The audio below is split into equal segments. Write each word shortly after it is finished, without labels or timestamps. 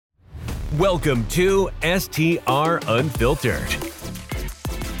Welcome to STR Unfiltered,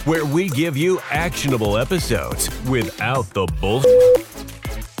 where we give you actionable episodes without the bullshit.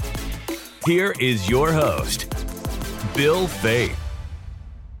 Here is your host, Bill Faith.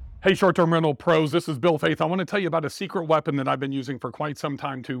 Hey, short-term rental pros, this is Bill Faith. I want to tell you about a secret weapon that I've been using for quite some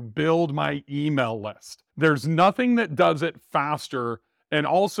time to build my email list. There's nothing that does it faster and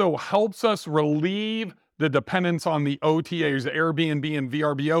also helps us relieve the dependence on the OTAs, Airbnb and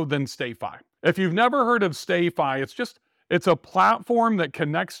VRBO than StayFi. If you've never heard of StayFi, it's a platform that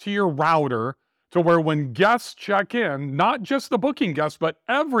connects to your router to where when guests check in, not just the booking guest, but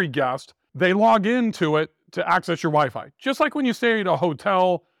every guest, they log into it to access your Wi-Fi. Just like when you stay at a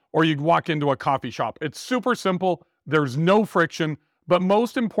hotel or you walk into a coffee shop. It's super simple. There's no friction. But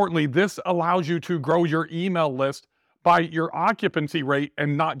most importantly, this allows you to grow your email list by your occupancy rate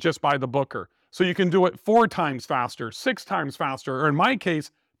and not just by the booker. So you can do it 4 times faster, 6 times faster, or in my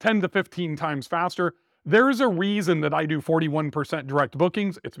case, 10 to 15 times faster. There's a reason that I do 41% direct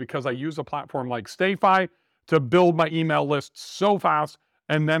bookings. It's because I use a platform like StayFi to build my email list so fast.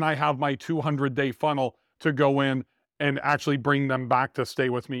 And then I have my 200-day funnel to go in and actually bring them back to stay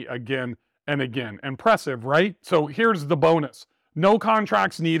with me again and again. Impressive, right? So here's the bonus. No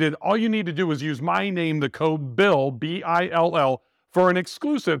contracts needed. All you need to do is use my name, the code BILL, B-I-L-L, for an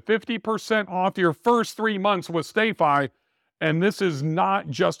exclusive 50% off your first 3 months with StayFi. And this is not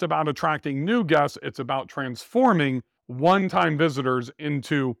just about attracting new guests. It's about transforming one-time visitors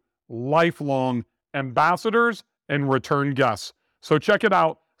into lifelong ambassadors and return guests. So check it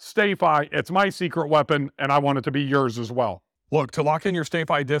out. StayFi, it's my secret weapon, and I want it to be yours as well. Look, to lock in your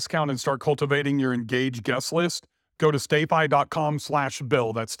StayFi discount and start cultivating your engaged guest list, go to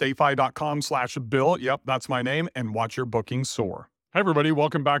stayfi.com/bill. That's stayfi.com/bill. Yep, that's my name, and watch your bookings soar. Hey everybody,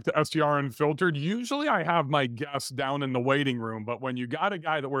 welcome back to STR Unfiltered. Usually I have my guests down in the waiting room, but when you got a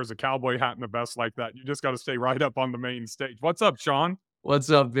guy that wears a cowboy hat and a vest like that, you just got to stay right up on the main stage. What's up, Sean? What's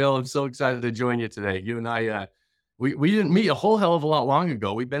up, Bill? I'm so excited to join you today. You and I, we didn't meet a whole hell of a lot long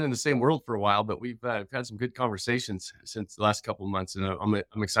ago. We've been in the same world for a while, but we've had some good conversations since the last couple of months, and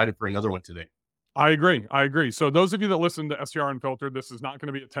I'm excited for another one today. I agree. So those of you that listen to STR Unfiltered, this is not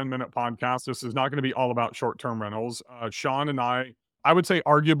going to be a 10-minute podcast. This is not going to be all about short-term rentals. Sean and I would say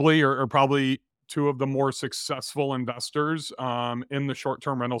arguably are probably two of the more successful investors in the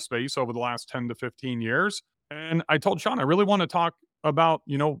short-term rental space over the last 10 to 15 years. And I told Sean, I really want to talk about,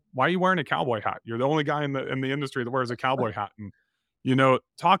 why are you wearing a cowboy hat? You're the only guy in the industry that wears a cowboy hat. And,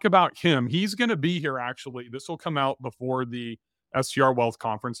 talk about him. He's going to be here, actually. This will come out before the STR Wealth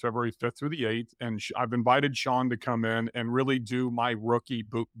Conference, February 5th through the 8th. And I've invited Sean to come in and really do my rookie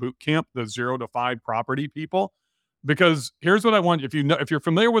boot camp, the 0 to 5 property people. Because here's what I want. If you're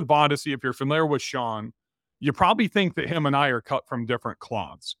familiar with Vodacy, if you're familiar with Sean, you probably think that him and I are cut from different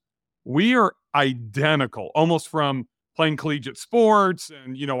cloths. We are identical, almost from playing collegiate sports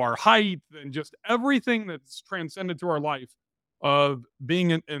and, our height and just everything that's transcended through our life of being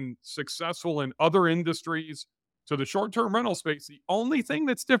in successful in other industries to the short-term rental space. The only thing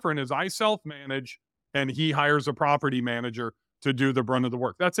that's different is I self-manage and he hires a property manager to do the brunt of the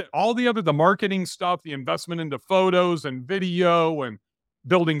work. That's it. All the marketing stuff, the investment into photos and video and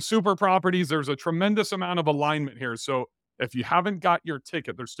building super properties, there's a tremendous amount of alignment here. So if you haven't got your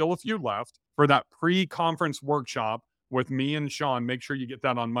ticket, there's still a few left for that pre-conference workshop with me and Sean. Make sure you get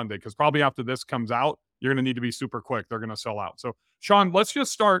that on Monday, because probably after this comes out, you're going to need to be super quick. They're going to sell out. So Sean, let's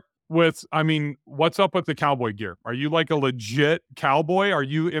just start with, what's up with the cowboy gear? Are you like a legit cowboy? Are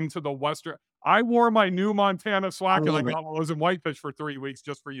you into the Western? I wore my new Montana swagger like I was in Whitefish for 3 weeks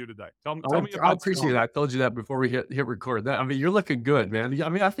just for you today. Tell me about I appreciate that. I told you that before we hit record. You're looking good, man.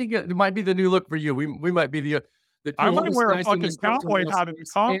 I think it might be the new look for you. We might be the I might wear a fucking cowboy hat at the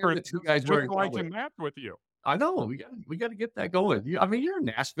conference two guys just so I can match with you. I know. We got to get that going. You're in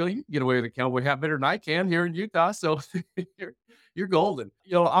Nashville. You can get away with a cowboy hat better than I can here in Utah. So you're golden.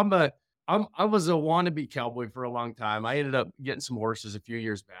 I was a wannabe cowboy for a long time. I ended up getting some horses a few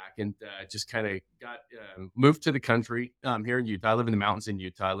years back and just kind of got moved to the country here in Utah. I live in the mountains in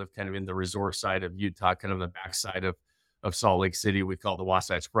Utah. I live kind of in the resort side of Utah, kind of the backside of Salt Lake City. We call it the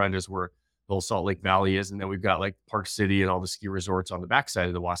Wasatch Front, is where the whole Salt Lake Valley is. And then we've got like Park City and all the ski resorts on the backside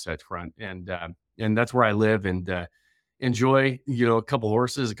of the Wasatch Front. And that's where I live and enjoy, a couple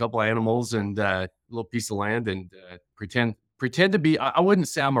horses, a couple animals, and a little piece of land, and pretend to be. I wouldn't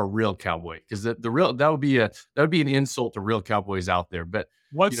say I'm a real cowboy, because that would be an insult to real cowboys out there. But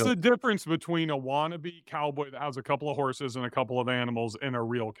what's the difference between a wannabe cowboy that has a couple of horses and a couple of animals and a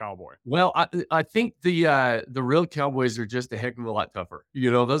real cowboy? Well, I think the real cowboys are just a heck of a lot tougher.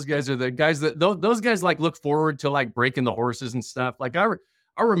 Those guys are the guys that those guys like look forward to like breaking the horses and stuff. Like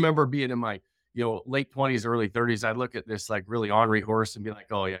I remember being in my, late 20s, early 30s. I'd look at this like really ornery horse and be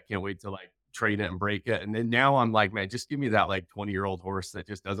like, oh yeah, I can't wait to like train it and break it. And then now I'm like, man, just give me that like 20-year-old horse that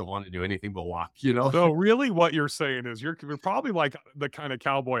just doesn't want to do anything but walk. So really what you're saying is you're probably like the kind of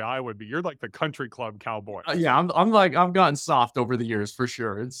cowboy I would be. You're like the country club cowboy. Yeah, I'm like I've gotten soft over the years for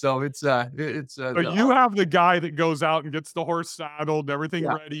sure. And so But you have the guy that goes out and gets the horse saddled, everything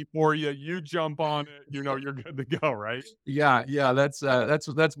yeah. ready for you. You jump on it, you're good to go, right? Yeah,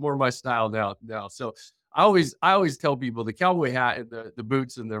 that's more my style now. So I always tell people the cowboy hat and the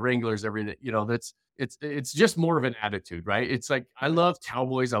boots and the Wranglers, everything, that's it's just more of an attitude, right? It's like I love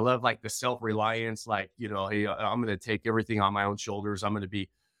cowboys. I love like the self-reliance, like, hey, I'm gonna take everything on my own shoulders. I'm gonna be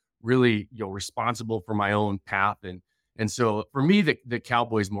really, responsible for my own path. And so for me, the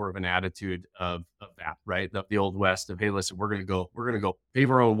cowboy is more of an attitude of that, right? The old West of, hey, listen, we're gonna go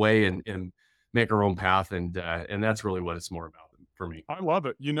pave our own way and make our own path. And that's really what it's more about for me. I love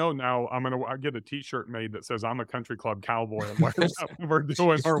it. Now I get a T-shirt made that says I'm a country club cowboy and wear that when we're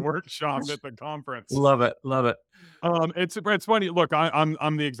doing our workshop at the conference. Love it. Love it. It's funny. Look,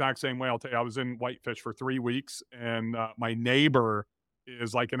 I'm the exact same way. I'll tell you, I was in Whitefish for 3 weeks, and my neighbor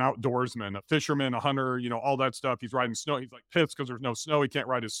is like an outdoorsman, a fisherman, a hunter, all that stuff. He's riding snow. He's like pissed because there's no snow. He can't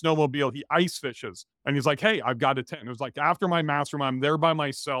ride his snowmobile. He ice fishes. And he's like, hey, I've got a tent. It was like after my mastermind, I'm there by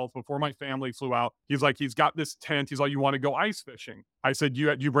myself before my family flew out. He's like, he's got this tent. He's like, you want to go ice fishing? I said,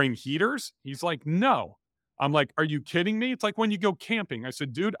 you bring heaters? He's like, no. I'm like, are you kidding me? It's like when you go camping. I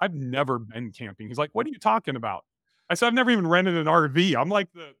said, dude, I've never been camping. He's like, what are you talking about? I said, I've never even rented an RV. I'm like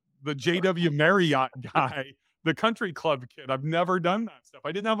the JW Marriott guy, the country club kid. I've never done that stuff.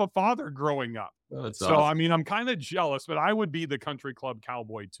 I didn't have a father growing up. Oh, that's So, I awesome. mean, I'm kind of jealous, but I would be the country club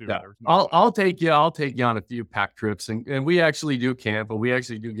cowboy too. Yeah. There's no I'll doubt. I'll take you on a few pack trips, and we actually do camp, but we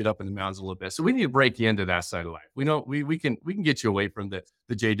actually do get up in the mountains a little bit. So we need to break you into that side of life. We know we can get you away from the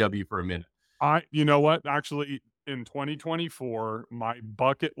JW for a minute. You know what? Actually, in 2024, my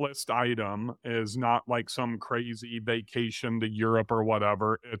bucket list item is not like some crazy vacation to Europe or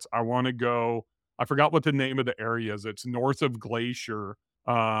whatever. I want to go. I forgot what the name of the area is. It's north of Glacier,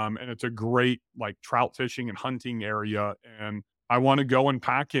 and it's a great like trout fishing and hunting area. And I want to go and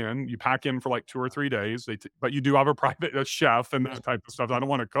pack in. You pack in for like 2 or 3 days, but you do have a chef and that type of stuff. I don't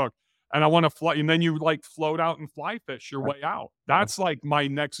want to cook, and I want to fly. And then you like float out and fly fish your way out. That's like my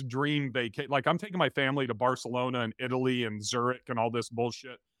next dream vacation. Like I'm taking my family to Barcelona and Italy and Zurich and all this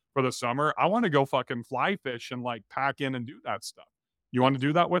bullshit for the summer. I want to go fucking fly fish and like pack in and do that stuff. You want to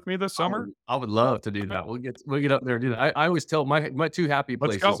do that with me this summer? I would love to do that. We'll get up there and do that. I always tell my two happy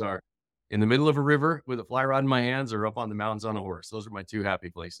Let's places go. are in the middle of a river with a fly rod in my hands or up on the mountains on a horse. Those are my two happy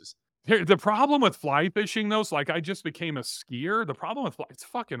places. Here, the problem with fly fishing though, is like I just became a skier. The problem with it's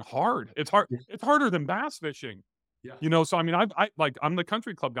fucking hard. It's hard. Yeah. It's harder than bass fishing. Yeah. So I mean, I'm the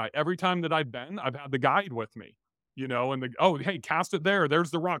country club guy. Every time that I've been, I've had the guide with me. And oh hey, cast it there.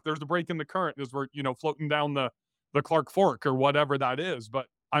 There's the rock. There's the break in the current. As we're floating down the Clark Fork or whatever that is. But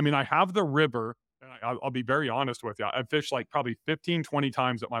I mean, I have the river. And I'll be very honest with you. I've fished like probably 15, 20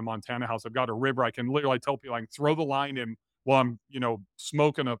 times at my Montana house. I've got a river. I can literally tell people I can throw the line in while I'm,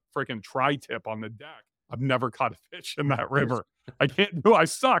 smoking a freaking tri-tip on the deck. I've never caught a fish in that river. I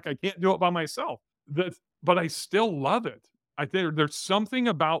suck. I can't do it by myself. But I still love it. I think there's something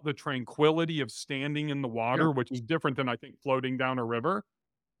about the tranquility of standing in the Yeah. water, which is different than I think floating down a river,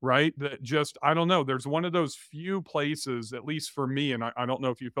 right? That just, I don't know. There's one of those few places, at least for me, and I don't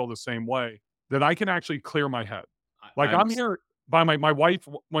know if you feel the same way, that I can actually clear my head. I, Like I'm I'm here by my wife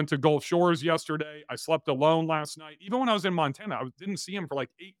went to Gulf Shores yesterday. I slept alone last night. Even when I was in Montana, didn't see him for like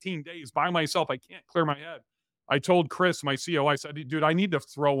 18 days by myself. I can't clear my head. I told Chris, my CO, I said, dude, I need to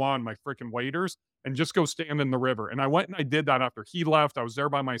throw on my freaking waders and just go stand in the river. And I went and I did that after he left. I was there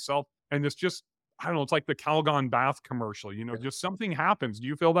by myself. And it's just, I don't know, it's like the Calgon bath commercial, just something happens. Do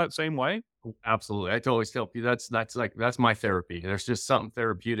you feel that same way? Absolutely. I totally tell you that's my therapy. There's just something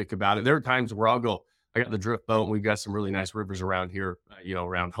therapeutic about it. There are times where I'll go. I got the drift boat, and we've got some really nice rivers around here,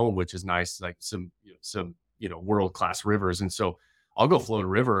 around home, which is nice. Like some world class rivers, and so I'll go float a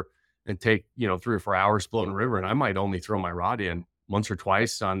river and take 3 or 4 hours floating a river, and I might only throw my rod in once or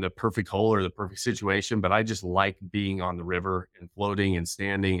twice on the perfect hole or the perfect situation, but I just like being on the river and floating and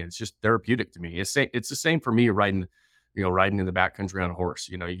standing. It's just therapeutic to me. It's the same for me riding in the backcountry on a horse.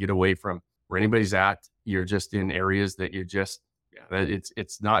 You get away from where anybody's at. You're just in areas that you're just, yeah, that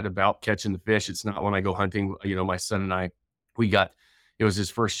it's not about catching the fish. It's not when I go hunting. My son and I, it was his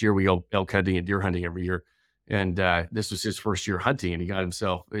first year we go elk hunting and deer hunting every year. And this was his first year hunting, and he got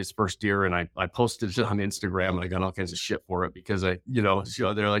himself his first deer. And I posted it on Instagram, and I got all kinds of shit for it because they're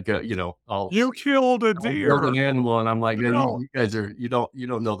like, all You killed a I'll build an deer. animal, and I'm like, "Man, No. you guys are you don't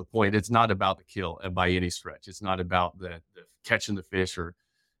know the point. It's not about the kill by any stretch. It's not about the catching the fish or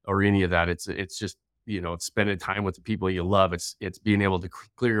any of that. It's just it's spending time with the people you love. It's being able to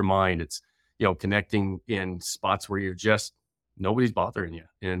clear your mind. It's connecting in spots where you're just nobody's bothering you,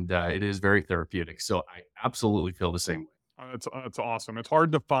 and it is very therapeutic. So I absolutely feel the same way. That's awesome. It's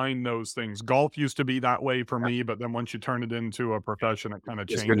hard to find those things. Golf used to be that way for me, but then once you turn it into a profession, it kind of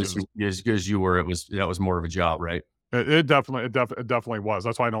changes. As good as you were, that was more of a job, right? It definitely was.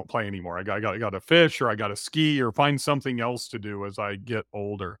 That's why I don't play anymore. I got to fish or I got to ski or find something else to do as I get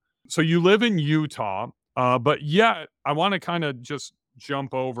older. So you live in Utah, but yet I want to kind of just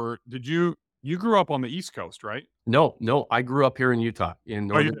jump over. You grew up on the East Coast, right? No, I grew up here in Utah,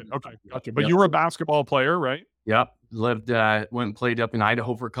 in Oh, you northern. did. Okay, gotcha. But you were a basketball player, right? Yep. Lived, went and played up in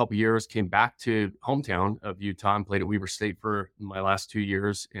Idaho for a couple years, came back to hometown of Utah and played at Weber State for my last 2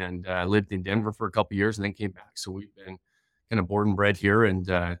 years, and lived in Denver for a couple years and then came back. So we've been kind of born and bred here,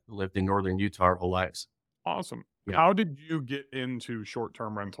 and lived in northern Utah our whole lives. Awesome. Yeah. How did you get into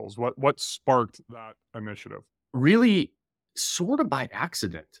short-term rentals? What sparked that initiative? Really sort of by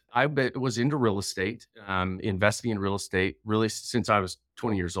accident. Was into real estate, investing in real estate really since I was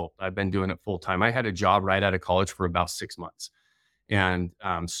 20 years old. I've been doing it full time. I had a job right out of college for about 6 months. And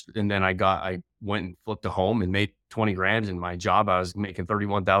then I went and flipped a home and made 20 grand in my job. I was making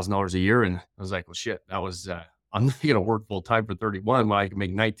 $31,000 a year. And I was like, well, shit, that was, I'm not going to work full time for 31 when I can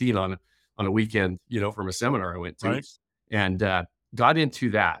make 19 on a weekend, from a seminar I went to. Right. And, got into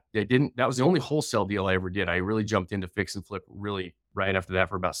that. That was the only wholesale deal I ever did. I really jumped into fix and flip really right after that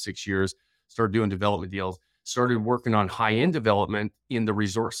for about 6 years, started doing development deals, started working on high-end development in the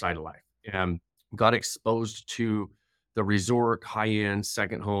resort side of life, and got exposed to the resort, high-end,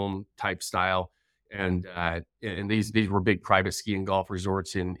 second home type style. And these were big private ski and golf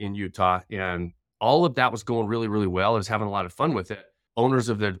resorts in Utah. And all of that was going really, really well. I was having a lot of fun with it. Owners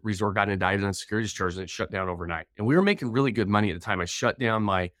of the resort got indicted on securities charges and it shut down overnight. And we were making really good money at the time. I shut down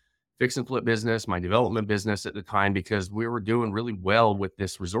my fix and flip business, my development business at the time, because we were doing really well with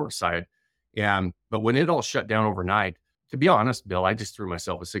this resort side. But when it all shut down overnight, to be honest, Bill, I just threw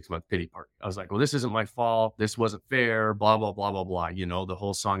myself a 6-month pity party. I was like, well, this isn't my fault. This wasn't fair, blah, blah, blah, blah, blah. The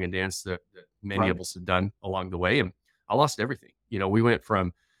whole song and dance that many Right. of us had done along the way. And I lost everything. We went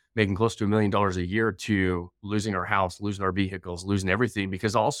from making close to $1 million a year to losing our house, losing our vehicles, losing everything,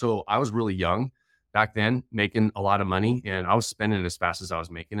 because also I was really young back then, making a lot of money, and I was spending it as fast as I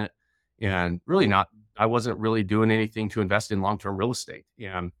was making it. And really I wasn't really doing anything to invest in long-term real estate.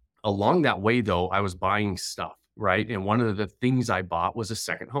 And along that way though, I was buying stuff, right? And one of the things I bought was a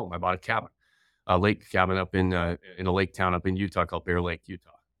second home. I bought a cabin, a lake cabin up in a lake town up in Utah called Bear Lake,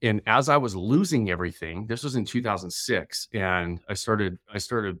 Utah. And as I was losing everything, this was in 2006, and I started,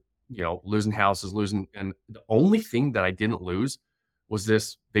 losing houses, and the only thing that I didn't lose was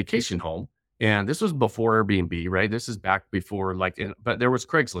this vacation home. And this was before Airbnb, right? This is back before but there was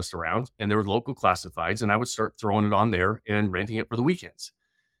Craigslist around and there were local classifieds, and I would start throwing it on there and renting it for the weekends.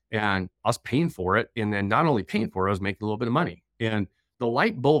 And I was paying for it. And then not only paying for it, I was making a little bit of money. And the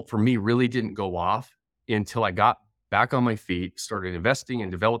light bulb for me really didn't go off until I got back on my feet, started investing and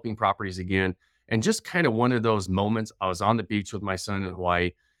developing properties again. And just kind of one of those moments, I was on the beach with my son in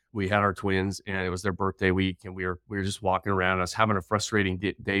Hawaii. We had our twins and it was their birthday week, and we were just walking around. I was having a frustrating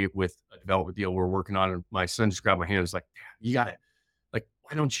day with a development deal we're working on. And my son just grabbed my hand and was like, you got it. Like,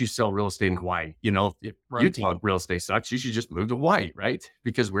 why don't you sell real estate in Hawaii? If Right. Utah real estate sucks, you should just move to Hawaii, right?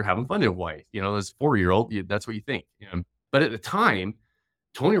 Because we're having fun in Hawaii. As a 4-year-old, that's what you think. But at the time,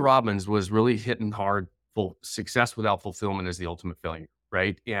 Tony Robbins was really hitting hard. Full success without fulfillment is the ultimate failure,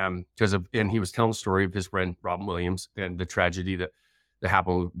 right? And he was telling the story of his friend Robin Williams and the tragedy that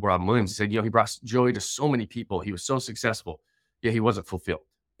happened with Robin Williams. He said, he brought joy to so many people. He was so successful, yet he wasn't fulfilled.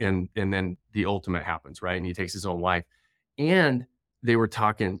 And then the ultimate happens, right? And he takes his own life. And they were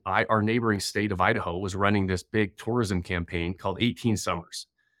talking, our neighboring state of Idaho was running this big tourism campaign called 18 Summers.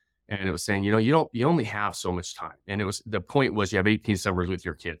 And it was saying, you only have so much time. And the point was you have 18 summers with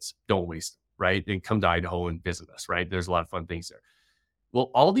your kids. Don't waste them, right? And come to Idaho and visit us, right? There's a lot of fun things there. Well,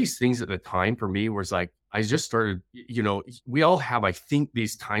 all these things at the time for me was like, I just started, we all have, I think,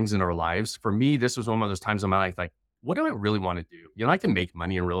 these times in our lives. For me, this was one of those times in my life, like, what do I really want to do? I can make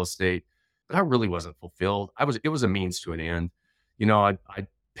money in real estate, but I really wasn't fulfilled. It was a means to an end. I'd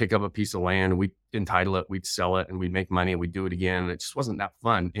pick up a piece of land, we'd entitle it, we'd sell it, and we'd make money, and we'd do it again. And it just wasn't that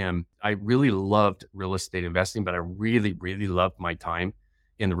fun. And I really loved real estate investing, but I really, really loved my time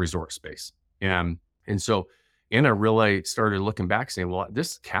in the resort space. And so And I really started looking back saying, well,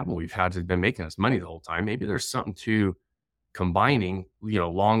 this cabin we've had has been making us money the whole time. Maybe there's something to combining,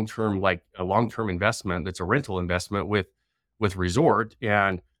 long-term, like a long-term investment that's a rental investment with resort.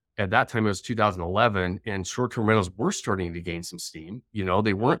 And at that time it was 2011 and short-term rentals were starting to gain some steam.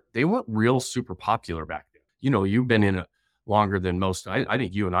 They weren't real super popular back then. You've been in it longer than most. I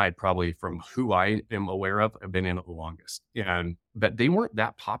think you and I had probably, from who I am aware of, have been in it the longest. But they weren't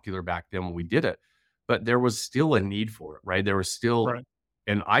that popular back then when we did it, but there was still a need for it, right? There was still, Right.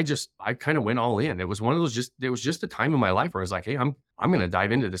 and I kind of went all in. It was one of those, it was just a time in my life where I was like, hey, I'm going to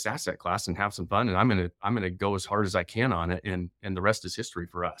dive into this asset class and have some fun. And I'm going to go as hard as I can on it. And the rest is history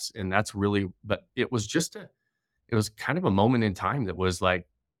for us. And that's really, but it was kind of a moment in time that was like,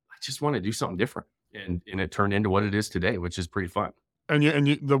 I just want to do something different. And it turned into what it is today, which is pretty fun.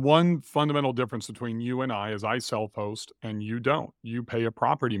 And the one fundamental difference between you and I is I self-host and you don't. You pay a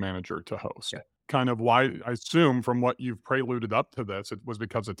property manager to host. Yeah. Kind of why, I assume from what you've preluded up to this, it was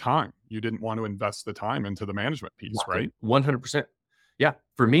because of time. You didn't want to invest the time into the management piece, right? 100%. Yeah.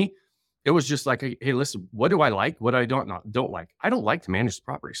 For me, it was just like, hey, listen, what do I like? What I don't like? I don't like to manage the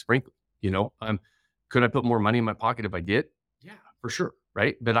property, frankly. Could I put more money in my pocket if I did? Yeah, for sure.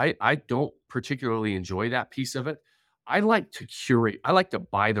 Right. But I don't particularly enjoy that piece of it. I like to curate. I like to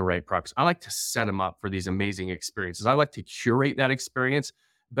buy the right properties. I like to set them up for these amazing experiences. I like to curate that experience,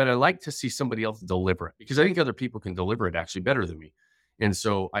 but I like to see somebody else deliver it because I think other people can deliver it actually better than me. And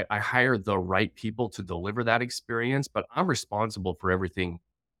so I hire the right people to deliver that experience, but I'm responsible for everything.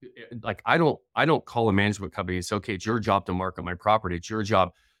 Like I don't call a management company and say, okay, it's your job to market my property. It's your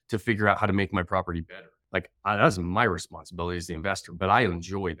job to figure out how to make my property better. Like that's my responsibility as the investor, but I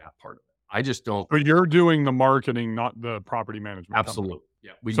enjoy that part of it. I just don't. But you're doing the marketing, not the property management company. Absolutely.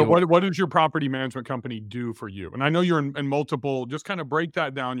 Yeah. So what does your property management company do for you? And I know you're in multiple, just kind of break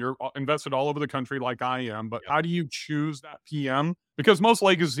that down. You're invested all over the country like I am, but how do you choose that PM? Because most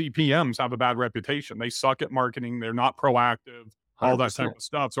legacy PMs have a bad reputation. They suck at marketing. They're not proactive, all that 100%. type of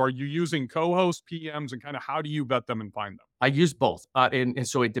stuff. So are you using co-host PMs and kind of how do you vet them and find them? I use both. And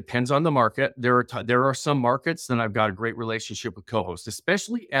so it depends on the market. There are some markets that I've got a great relationship with co-hosts,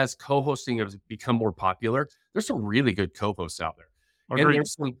 especially as co-hosting has become more popular. There's some really good co-hosts out there. Agreed.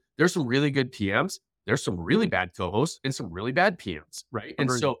 And there's some really good PMs. There's some really bad co-hosts and some really bad PMs, right? And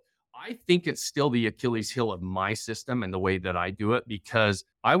Agreed. so I think it's still the Achilles heel of my system and the way that I do it, because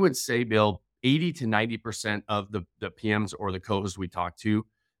I would say, Bill, 80 to 90% of the PMs or the co-hosts we talk to,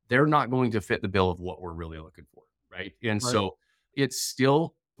 they're not going to fit the bill of what we're really looking for, right? And so it's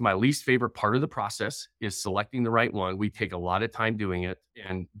still my least favorite part of the process is selecting the right one. We take a lot of time doing it.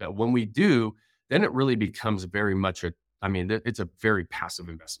 But when we do, then it really becomes very much it's a very passive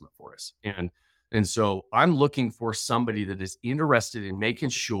investment for us. And so I'm looking for somebody that is interested in making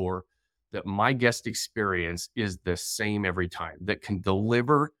sure that my guest experience is the same every time, that can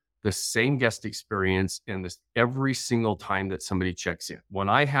deliver the same guest experience in this every single time that somebody checks in. When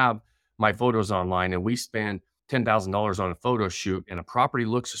I have my photos online and we spend $10,000 on a photo shoot and a property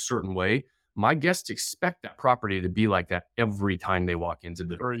looks a certain way, my guests expect that property to be like that every time they walk into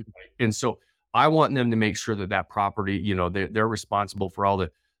the door. And so I want them to make sure that property, they're responsible for all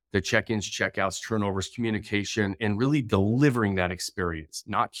the check-ins, checkouts, turnovers, communication, and really delivering that experience,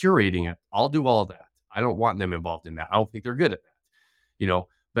 not curating it. I'll do all of that. I don't want them involved in that. I don't think they're good at that,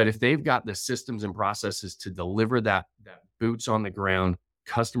 but if they've got the systems and processes to deliver that boots on the ground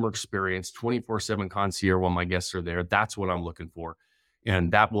customer experience, 24/7 concierge while my guests are there, that's what I'm looking for.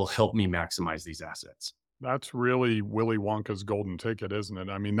 And that will help me maximize these assets. That's really Willy Wonka's golden ticket, isn't it?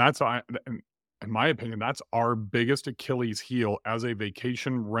 I mean, in my opinion, that's our biggest Achilles heel as a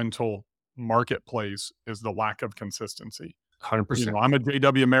vacation rental marketplace is the lack of consistency. 100%. I'm a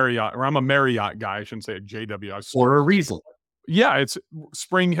JW Marriott, or I'm a Marriott guy. I shouldn't say a JW. For a reason. Yeah, it's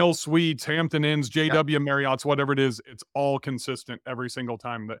Spring Hill Suites, Hampton Inns, JW Marriotts, whatever it is. It's all consistent every single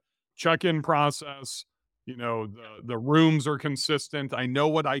time. The check-in process, the rooms are consistent. I know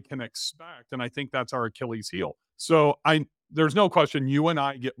what I can expect, and I think that's our Achilles heel. So there's no question you and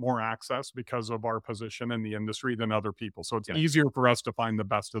I get more access because of our position in the industry than other people. So it's easier for us to find the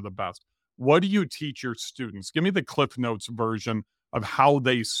best of the best. What do you teach your students? Give me the Cliff Notes version of how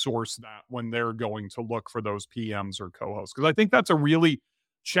they source that when they're going to look for those PMs or co-hosts. Because I think that's a really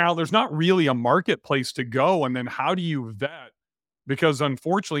challenge. There's not really a marketplace to go. And then how do you vet? Because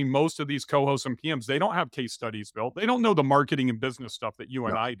unfortunately, most of these co-hosts and PMs, they don't have case studies built. They don't know the marketing and business stuff that you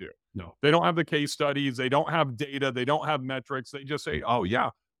and I do. No. They don't have the case studies. They don't have data. They don't have metrics. They just say, oh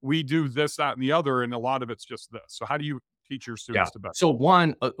yeah, we do this, that, and the other. And a lot of it's just this. So how do you teach your students to bet? So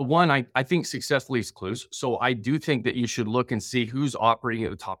one, I think success leaves clues. So I do think that you should look and see who's operating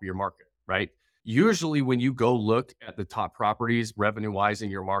at the top of your market, right? Usually when you go look at the top properties revenue-wise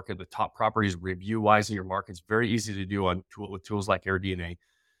in your market, the top properties review-wise in your market, it's very easy to do with tools like AirDNA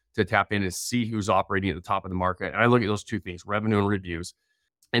to tap in and see who's operating at the top of the market. And I look at those two things, revenue and reviews.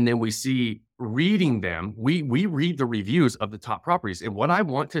 And then we see reading them, we read the reviews of the top properties. And what I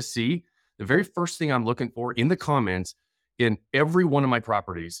want to see, the very first thing I'm looking for in the comments in every one of my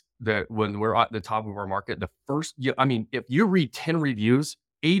properties, that when we're at the top of our market, if you read 10 reviews,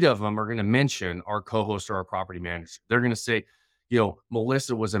 8 of them are going to mention our co-host or our property manager. They're going to say,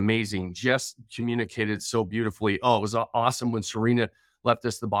 Melissa was amazing. Jess communicated so beautifully. Oh, it was awesome when Serena left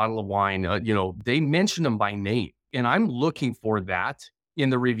us the bottle of wine. They mention them by name. And I'm looking for that in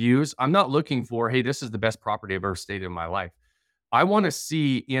the reviews. I'm not looking for, hey, this is the best property I've ever stayed in my life. I want to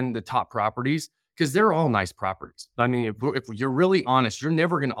see in the top properties, because they're all nice properties. I mean, if you're really honest, you're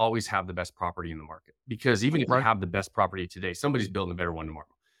never going to always have the best property in the market, because even if you have the best property today, somebody's building a better one tomorrow.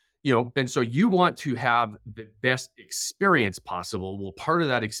 And so you want to have the best experience possible. Well, part of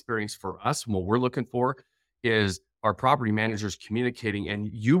that experience for us, what we're looking for is our property managers communicating, and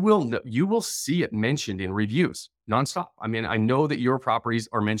you will see it mentioned in reviews nonstop. I mean, I know that your properties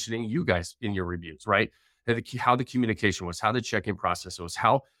are mentioning you guys in your reviews, right? How the communication was, how the check-in process was,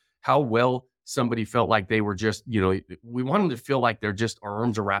 how well somebody felt like they were just, we want them to feel like they're just, our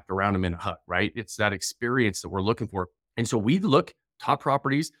arms are wrapped around them in a hug, right? It's that experience that we're looking for. And so we look top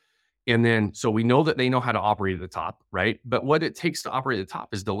properties. And then, so we know that they know how to operate at the top, right? But what it takes to operate at the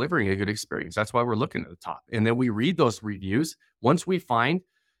top is delivering a good experience. That's why we're looking at the top. And then we read those reviews. Once we find,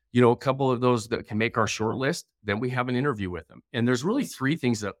 a couple of those that can make our short list, then we have an interview with them. And there's really 3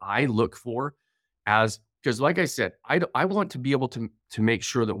 things that I look for because like I said, I want to be able to make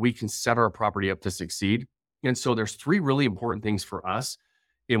sure that we can set our property up to succeed. And so there's 3 really important things for us.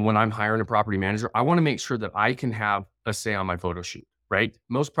 And when I'm hiring a property manager, I want to make sure that I can have a say on my photo shoot. Right?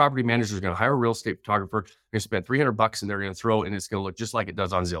 Most property managers are going to hire a real estate photographer. They're going to spend $300 and they're going to throw it, and it's going to look just like it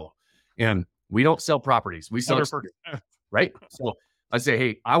does on Zillow. And we don't sell properties. We sell experience, right? So I say,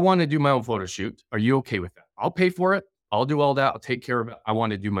 hey, I want to do my own photo shoot. Are you okay with that? I'll pay for it. I'll do all that. I'll take care of it. I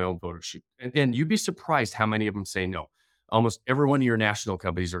want to do my own photo shoot. And you'd be surprised how many of them say no. Almost every one of your national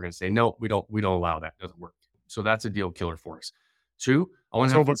companies are going to say, no, we don't allow that. It doesn't work. So that's a deal killer for us. 2, I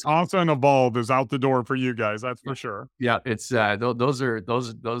want to have Vacasa and Evolve is out the door for you guys. That's for sure. Yeah. It's those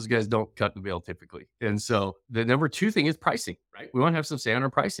guys don't cut the bill typically. And so the number 2 thing is pricing, right? We want to have some say on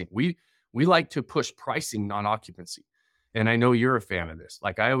our pricing. We like to push pricing, non-occupancy. And I know you're a fan of this.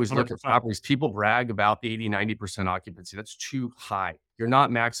 Like I always 100%. Look at properties, people brag about 80, 90% occupancy. That's too high. You're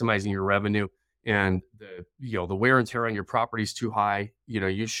not maximizing your revenue, and the wear and tear on your property is too high.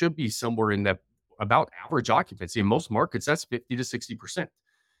 You should be somewhere in that about average occupancy. In most markets, that's 50 to 60%.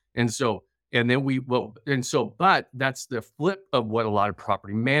 But that's the flip of what a lot of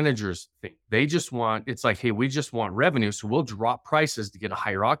property managers think. They just want, it's like, hey, we just want revenue. So we'll drop prices to get a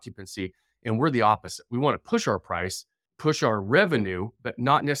higher occupancy. And we're the opposite. We want to push our price, push our revenue, but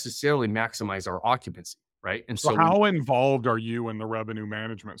not necessarily maximize our occupancy. Right. And so how involved are you in the revenue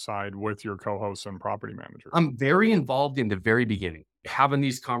management side with your co-hosts and property managers? I'm very involved in the very beginning, having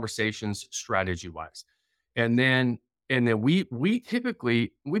these conversations strategy wise. And then we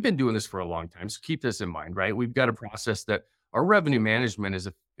typically, we've been doing this for a long time. So keep this in mind, right? We've got a process that our revenue management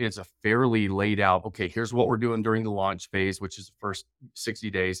is a fairly laid out. Okay, here's what we're doing during the launch phase, which is the first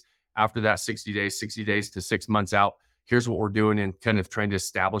 60 days. After that 60 days to 6 months out, here's what we're doing and kind of trying to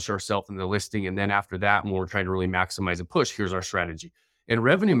establish ourselves in the listing. And then after that, when we're trying to really maximize and push, here's our strategy. And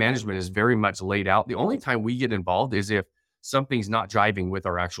revenue management is very much laid out. The only time we get involved is if something's not jiving with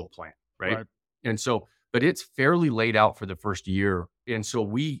our actual plan, right? And so, but it's fairly laid out for the first year. And so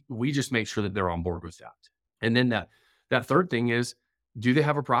we just make sure that they're on board with that. And then that third thing is, do they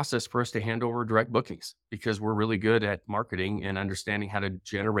have a process for us to hand over direct bookings? Because we're really good at marketing and understanding how to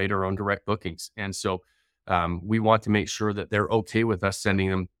generate our own direct bookings. And so we want to make sure that they're okay with us sending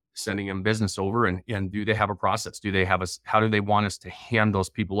them business over, and do they have a process? How do they want us to hand those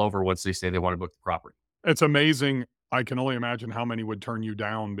people over once they say they want to book the property? It's amazing. I can only imagine how many would turn you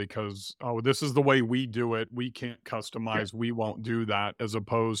down because, oh, this is the way we do it. We can't customize. We won't do that, as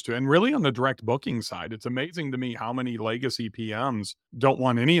opposed to, and really on the direct booking side, it's amazing to me how many legacy PMs don't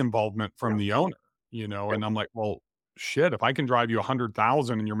want any involvement from the owner, and I'm like, well, shit, if I can drive you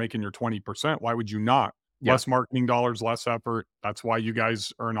 100,000 and you're making your 20%, why would you not? Less marketing dollars, less effort. That's why you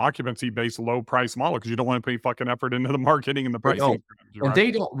guys are an occupancy-based, low-price model, because you don't want to put fucking effort into the marketing and the pricing. And they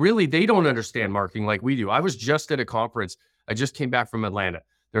don't understand marketing like we do. I was just at a conference. I just came back from Atlanta.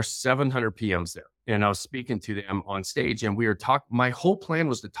 There's 700 PMs there, and I was speaking to them on stage, and we were my whole plan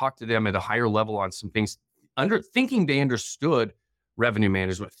was to talk to them at a higher level on some things, thinking they understood revenue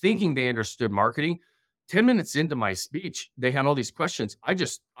management, thinking they understood marketing. 10 minutes into my speech, they had all these questions. I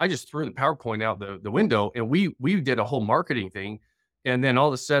just threw the PowerPoint out the window, and we did a whole marketing thing. And then all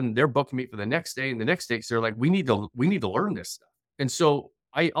of a sudden they're booking me for the next day and the next day. So they're like, we need to learn this stuff. And so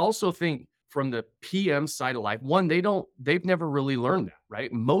I also think from the PM side of life, one, they've never really learned that,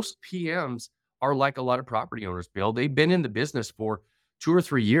 right? Most PMs are like a lot of property owners, Bill. They've been in the business for 2 or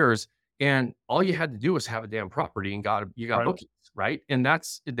 3 years, and all you had to do was have a damn property and you got Right. bookings, right? And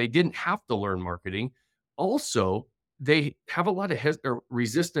they didn't have to learn marketing. Also, they have a lot of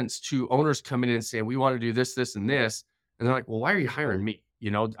resistance to owners coming in and saying, we want to do this, this, and this. And they're like, well, why are you hiring me? I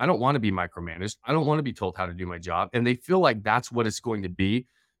don't want to be micromanaged. I don't want to be told how to do my job. And they feel like that's what it's going to be.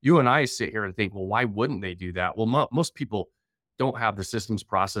 You and I sit here and think, well, why wouldn't they do that? Well, most people don't have the systems,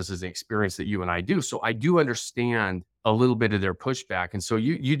 processes, and experience that you and I do. So I do understand a little bit of their pushback. And so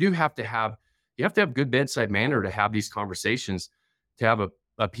you do have to have good bedside manner to have these conversations, to have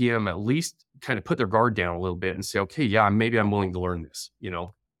a PM at least kind of put their guard down a little bit and say, okay, yeah, maybe I'm willing to learn this,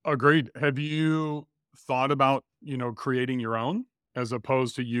 Agreed. Have you thought about, creating your own as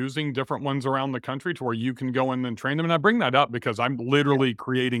opposed to using different ones around the country to where you can go in and train them? And I bring that up because I'm literally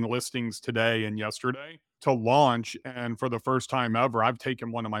creating listings today and yesterday to launch. And for the first time ever, I've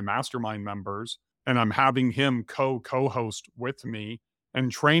taken one of my mastermind members and I'm having him co-host with me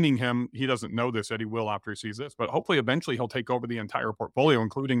and training him. He doesn't know this, Eddie will after he sees this, but hopefully eventually he'll take over the entire portfolio,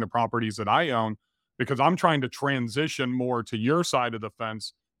 including the properties that I own, because I'm trying to transition more to your side of the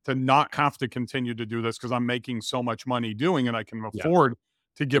fence to not have to continue to do this because I'm making so much money doing it. I can afford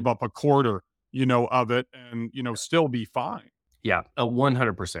to give up a quarter, of it and, still be fine. Yeah,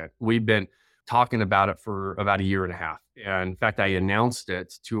 100%. We've been talking about it for about a year and a half. And in fact, I announced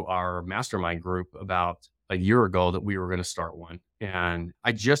it to our mastermind group about a year ago that we were going to start one. And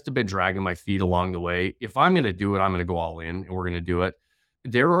I just have been dragging my feet along the way. If I'm going to do it, I'm going to go all in and we're going to do it.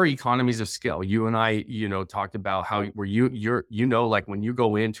 There are economies of scale. You and I, talked about how where like when you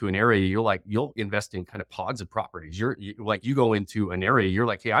go into an area, you'll invest in kind of pods of properties. You go into an area, you're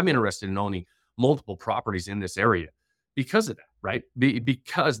like, hey, I'm interested in owning multiple properties in this area because of that, right?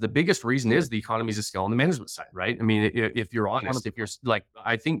 Because the biggest reason is the economies of scale on the management side, right? I mean, if you're honest, if you're like,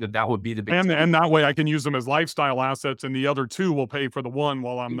 I think that would be the biggest. And that way I can use them as lifestyle assets and the other two will pay for the one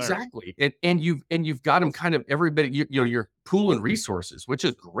while I'm there. Exactly. And you've got them kind of everybody, you're pooling resources, which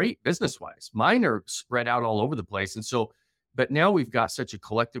is great business-wise. Mine are spread out all over the place. And so, but now we've got such a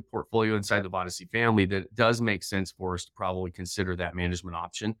collective portfolio inside the Vodacy family that it does make sense for us to probably consider that management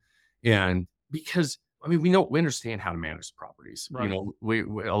option. And because we understand how to manage properties. Right. We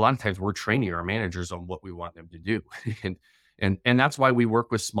a lot of times we're training our managers on what we want them to do. And that's why we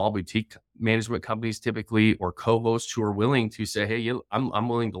work with small boutique management companies typically, or co-hosts who are willing to say, hey, I'm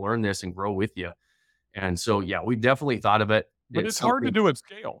willing to learn this and grow with you. And so, yeah, we definitely thought of it. But it's hard to do at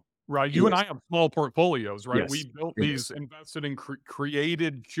scale, right? You and I have small portfolios, right? Yes, We built these, invested in,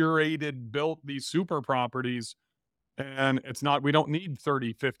 created, curated, built these super properties. And we don't need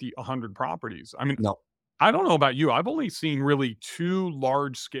 30, 50, 100 properties. I mean, No. I don't know about you. I've only seen really 2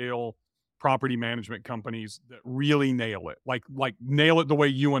 large scale property management companies that really nail it. Like nail it the way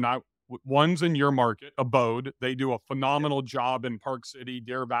you and I. One's in your market, Abode. They do a phenomenal job in Park City,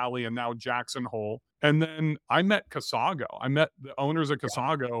 Deer Valley, and now Jackson Hole. And then I met Casago. I met the owners of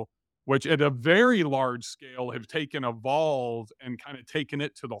Casago, which at a very large scale have taken Evolve and kind of taken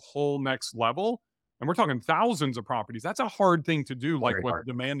it to the whole next level. And we're talking thousands of properties. That's a hard thing to do, like with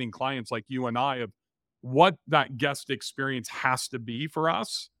demanding clients like you and I, of what that guest experience has to be for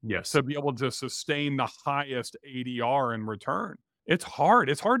us to be able to sustain the highest ADR in return. It's hard.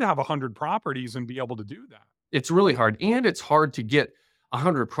 It's hard to have 100 properties and be able to do that. It's really hard. And it's hard to get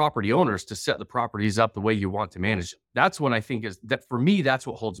 100 property owners to set the properties up the way you want to manage them. That's what I think is that for me, that's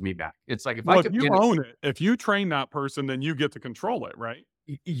what holds me back. It's like if you own it, if you train that person, then you get to control it, right?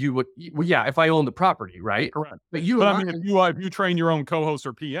 You would, if I own the property, right? Correct. But I mean, if you train your own co-hosts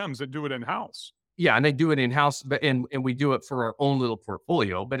or PMs that do it in house. Yeah, and they do it in house, but and we do it for our own little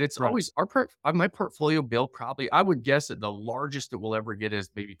portfolio. But it's always my portfolio, Bill. Probably, I would guess that the largest it will ever get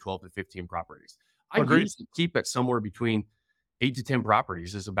is maybe 12 to 15 properties. I usually keep it somewhere between 8 to 10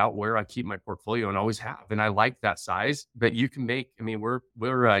 properties is about where I keep my portfolio and always have. And I like that size. But you can make. I mean,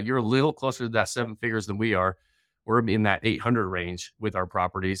 you're a little closer to that 7 figures than we are. We're in that 800 range with our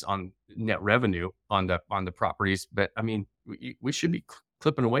properties on net revenue on the properties. But I mean, we should be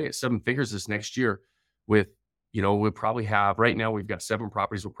clipping away at 7 figures this next year with, we'll probably have, right now we've got 7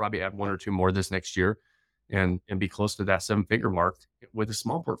 properties. We'll probably add 1 or 2 more this next year and be close to that 7-figure mark with a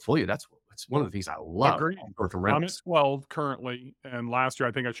small portfolio. That's It's one of the things I love. Agreed. Short-term I'm at rentals. 12 currently, and last year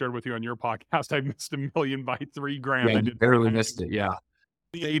I think I shared with you on your podcast I missed $1 million by $3,000. Yeah, I you did barely missed it. Yeah.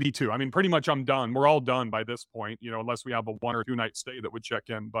 82. I mean, pretty much I'm done. We're all done by this point, unless we have a 1 or 2 night stay that would check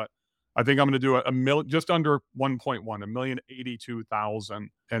in. But I think I'm going to do a million, just under 1.1, 1,082,000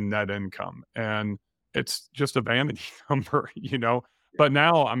 in net income. And it's just a vanity number. But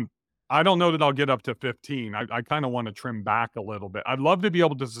now I don't know that I'll get up to 15. I kind of want to trim back a little bit. I'd love to be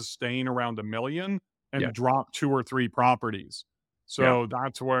able to sustain around $1 million and Yeah. drop 2 or 3 properties. Yeah. So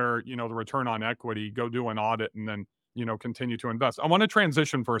that's where, the return on equity, go do an audit and then, continue to invest. I want to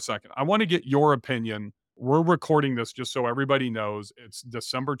transition for a second. I want to get your opinion. We're recording this just so everybody knows it's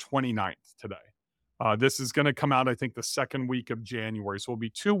December 29th today. This is going to come out, I think, the second week of January. So we'll be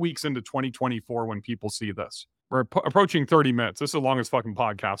 2 weeks into 2024 when people see this. We're approaching 30 minutes. This is the longest fucking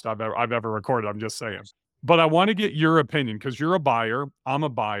podcast I've ever recorded. I'm just saying. But I want to get your opinion because you're a buyer. I'm a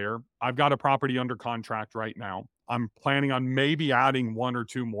buyer. I've got a property under contract right now. I'm planning on maybe adding 1 or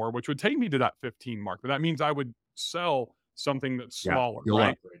 2 more, which would take me to that 15 mark. But that means I would sell something that's smaller, You'll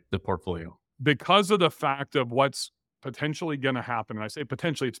right? upgrade the portfolio. Because of the fact of what's potentially going to happen. And I say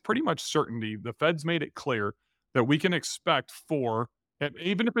potentially, it's pretty much certainty. The Fed's made it clear that we can expect 4, and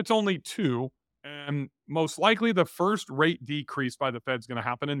even if it's only 2, and most likely the first rate decrease by the Fed's going to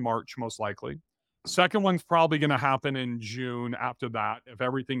happen in March, most likely. Second one's probably going to happen in June after that, if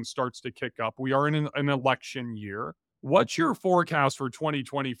everything starts to kick up. We are in an election year. What's your forecast for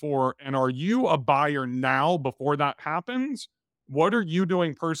 2024? And are you a buyer now before that happens? What are you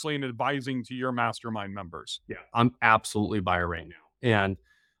doing personally in advising to your mastermind members? Yeah, I'm absolutely a buyer right now. And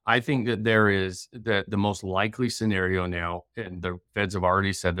I think that there is the most likely scenario now, and the Feds have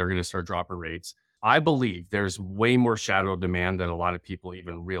already said they're going to start dropping rates. I believe there's way more shadow demand than a lot of people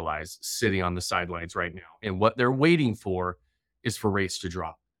even realize sitting on the sidelines right now. And what they're waiting for is for rates to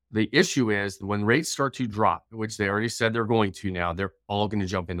drop. The issue is when rates start to drop, which they already said they're going to now, they're all going to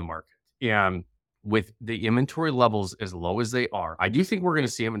jump in the market. And with the inventory levels as low as they are, I do think we're going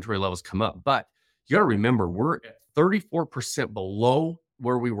to see inventory levels come up. But you got to remember, we're at 34% below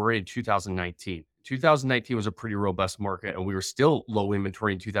where we were in 2019. 2019 was a pretty robust market, and we were still low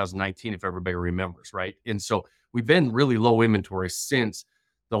inventory in 2019, if everybody remembers, right? And so we've been really low inventory since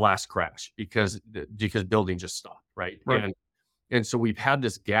the last crash because building just stopped, right? And so we've had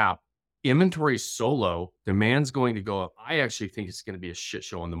this gap. Inventory is so low, demand's going to go up. I actually think it's going to be a shit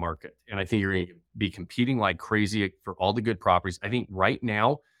show in the market. And I think you're going to be competing like crazy for all the good properties. I think right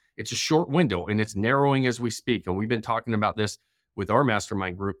now it's a short window and it's narrowing as we speak. And we've been talking about this with our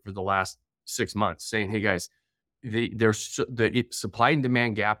mastermind group for the last 6 months, saying, hey guys, the supply and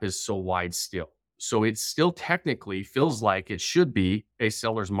demand gap is so wide still. So it still technically feels like it should be a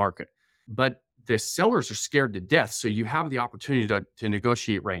seller's market, but the sellers are scared to death. So you have the opportunity to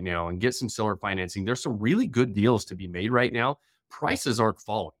negotiate right now and get some seller financing. There's some really good deals to be made right now. Prices aren't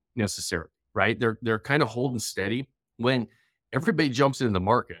falling necessarily, right? They're kind of holding steady. When everybody jumps into the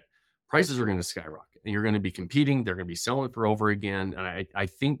market, prices are going to skyrocket and you're going to be competing. They're going to be selling for over again. And I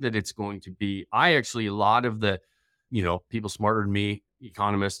think that it's going to be, a lot of the, people smarter than me,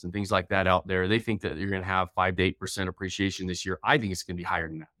 economists and things like that out there, they think that you're going to have 5 to 8% appreciation this year. I think it's going to be higher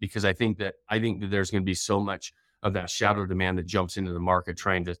than that because I think that there's going to be so much of that shadow demand that jumps into the market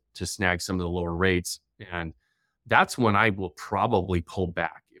trying to snag some of the lower rates. And that's when I will probably pull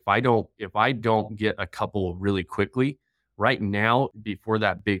back. If I don't get a couple really quickly right now, before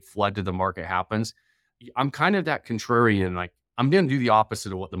that big flood to the market happens, I'm kind of that contrarian. Like I'm going to do the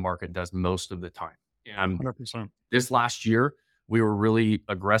opposite of what the market does most of the time. And 100%. This last year, we were really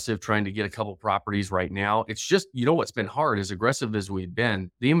aggressive trying to get a couple properties right now. It's just, what's been hard, as aggressive as we've been,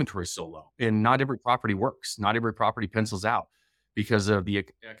 the inventory is so low and not every property works. Not every property pencils out because of the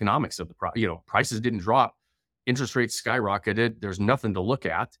economics of the prices didn't drop. Interest rates skyrocketed. There's nothing to look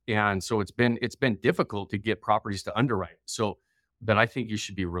at. And so it's been difficult to get properties to underwrite. But I think you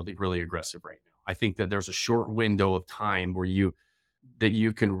should be really, really aggressive right now. I think that there's a short window of time where you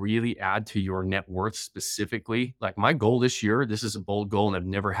can really add to your net worth specifically. Like my goal this year, this is a bold goal and I've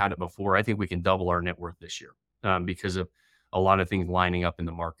never had it before. I think we can double our net worth this year because of a lot of things lining up in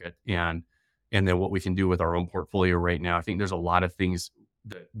the market and then what we can do with our own portfolio right now. I think there's a lot of things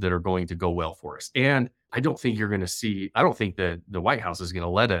that are going to go well for us. And I don't think that the White House is going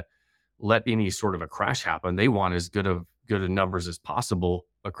to let any sort of a crash happen. They want as good of numbers as possible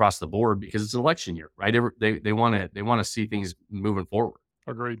across the board because it's an election year, right? They want to see things moving forward.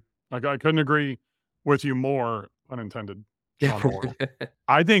 Agreed. Like I couldn't agree with you more, unintended. Yeah.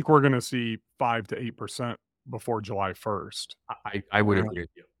 I think we're going to see 5 to 8% before July 1st. I would agree with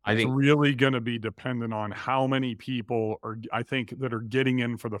you. I It's think really going to be dependent on how many people I think, that are getting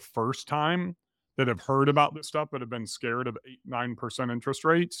in for the first time, that have heard about this stuff, but have been scared of 8-9% interest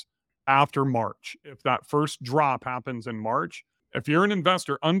rates after March. If that first drop happens in March, if you're an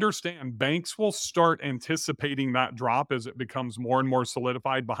investor, understand banks will start anticipating that drop as it becomes more and more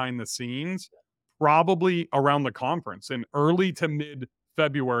solidified behind the scenes, probably around the conference in early to mid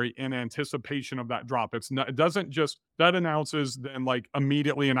February in anticipation of that drop. It doesn't just Fed announces, then like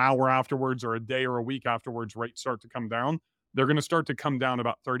immediately an hour afterwards or a day or a week afterwards, rates start to come down. They're going to start to come down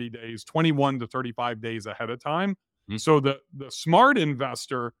about 30 days, 21 to 35 days ahead of time. So the smart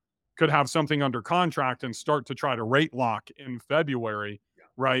investor could have something under contract and start to try to rate lock in February,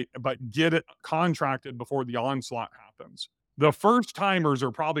 right? But get it contracted before the onslaught happens. The first timers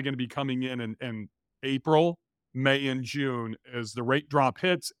are probably going to be coming in April, May, and June as the rate drop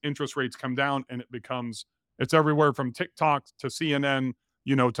hits, interest rates come down, and it's everywhere from TikTok to CNN,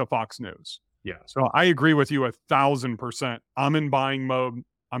 to Fox News. Yeah. So I agree with you 1,000%. I'm in buying mode.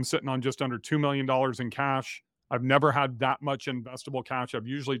 I'm sitting on just under $2 million in cash. I've never had that much investable cash. I've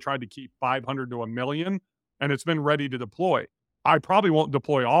usually tried to keep 500 to $1 million, and it's been ready to deploy. I probably won't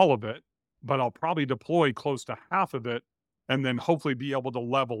deploy all of it, but I'll probably deploy close to half of it, and then hopefully be able to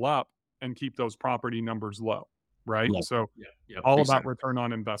level up and keep those property numbers low, right? Yeah. So Yeah. all about Exactly. return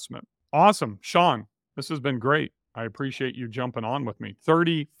on investment. Awesome. Sean, this has been great. I appreciate you jumping on with me.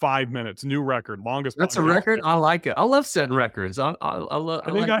 35 minutes, new record, longest. That's a podcast. record. I like it. I love setting records. I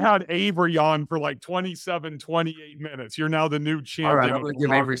think I had Avery on for like 27, 28 minutes. You're now the new champion. All right, I'm gonna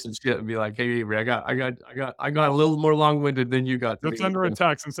give Avery some shit and be like, "Hey, Avery, I got a little more long-winded than you got." Just send her a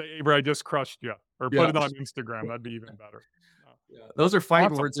text and say, Avery, I just crushed you. Or put it on Instagram. That'd be even better. Yeah, those are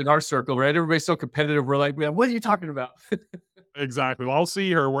fighting Awesome. words in our circle, right? Everybody's so competitive. We're like, man, what are you talking about? Exactly. Well, I'll see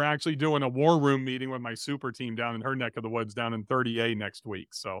her. We're actually doing a war room meeting with my super team down in her neck of the woods down in 30A next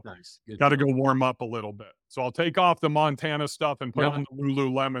week. So Nice. got to go warm up a little bit. So I'll take off the Montana stuff and put on the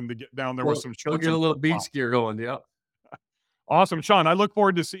Lululemon to get down there with some Go shorts. get a and little beach flip-flops. gear going. Yeah. Awesome. Sean, I look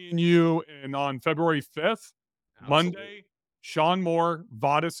forward to seeing you on February 5th, Monday. Sean Moore,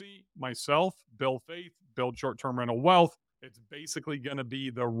 Vodacy, myself, Bill Faith, Build Short-Term Rental Wealth. It's basically going to be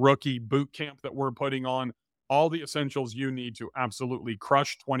the rookie boot camp that we're putting on. All the essentials you need to absolutely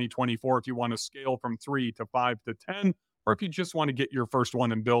crush 2024 if you want to scale from 3 to 5 to 10, or if you just want to get your first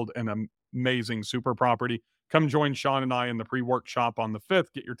one and build an amazing super property. Come join Sean and I in the pre-workshop on the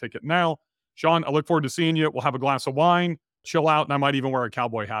 5th. Get your ticket now. Sean, I look forward to seeing you. We'll have a glass of wine, chill out, and I might even wear a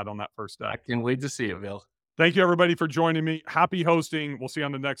cowboy hat on that first day. I can't wait to see it, Bill. Thank you, everybody, for joining me. Happy hosting. We'll see you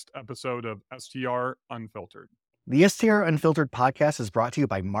on the next episode of STR Unfiltered. The STR Unfiltered podcast is brought to you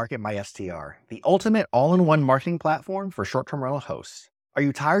by Market My STR, the ultimate all-in-one marketing platform for short-term rental hosts. Are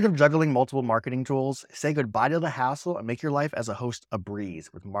you tired of juggling multiple marketing tools? Say goodbye to the hassle and make your life as a host a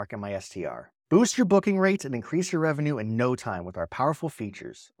breeze with Market My STR. Boost your booking rates and increase your revenue in no time with our powerful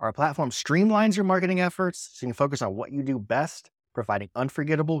features. Our platform streamlines your marketing efforts so you can focus on what you do best, providing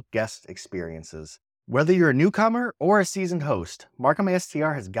unforgettable guest experiences. Whether you're a newcomer or a seasoned host, Market My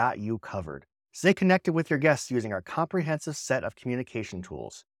STR has got you covered. Stay connected with your guests using our comprehensive set of communication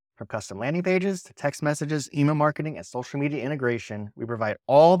tools. From custom landing pages to text messages, email marketing, and social media integration, we provide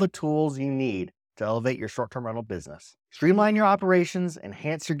all the tools you need to elevate your short-term rental business. Streamline your operations,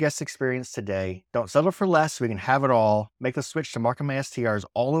 enhance your guest experience today. Don't settle for less so we can have it all. Make the switch to Market My STR's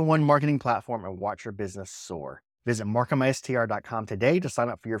all-in-one marketing platform and watch your business soar. Visit marketmystr.com today to sign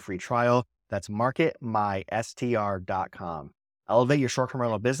up for your free trial. That's marketmystr.com. Elevate your short-term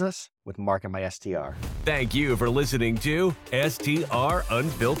rental business with Market My STR. Thank you for listening to STR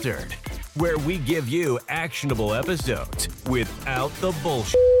Unfiltered, where we give you actionable episodes without the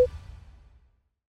bullshit.